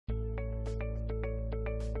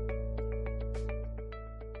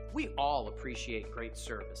We all appreciate great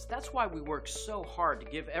service. That's why we work so hard to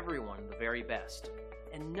give everyone the very best.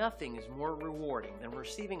 And nothing is more rewarding than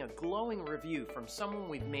receiving a glowing review from someone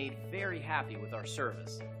we've made very happy with our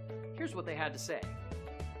service. Here's what they had to say.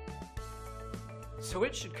 So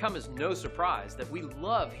it should come as no surprise that we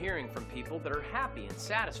love hearing from people that are happy and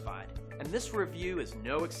satisfied. And this review is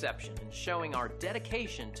no exception in showing our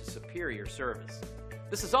dedication to superior service.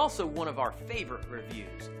 This is also one of our favorite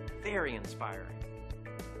reviews. Very inspiring.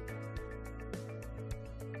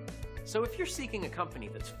 So if you're seeking a company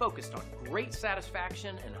that's focused on great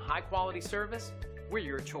satisfaction and high-quality service, we're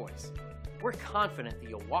your choice. We're confident that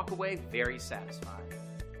you'll walk away very satisfied.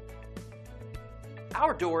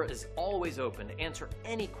 Our door is always open to answer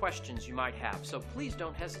any questions you might have, so please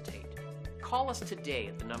don't hesitate. Call us today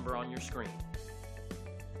at the number on your screen.